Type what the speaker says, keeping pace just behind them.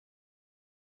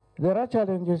There are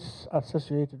challenges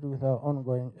associated with our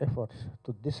ongoing efforts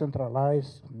to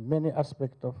decentralize many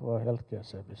aspects of our healthcare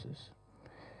services.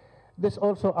 This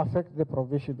also affects the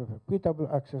provision of equitable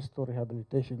access to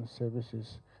rehabilitation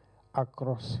services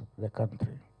across the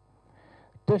country.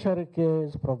 Tertiary care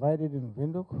is provided in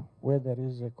Windhoek, where there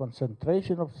is a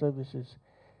concentration of services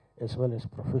as well as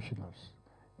professionals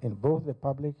in both the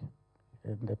public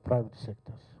and the private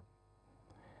sectors.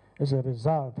 As a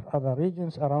result, other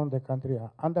regions around the country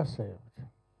are underserved.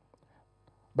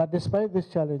 But despite these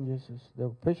challenges, the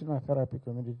occupational therapy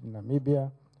community in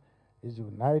Namibia is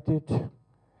united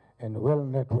and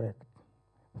well-networked,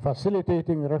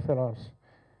 facilitating referrals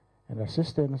and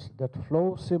assistance that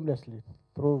flow seamlessly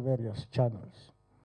through various channels.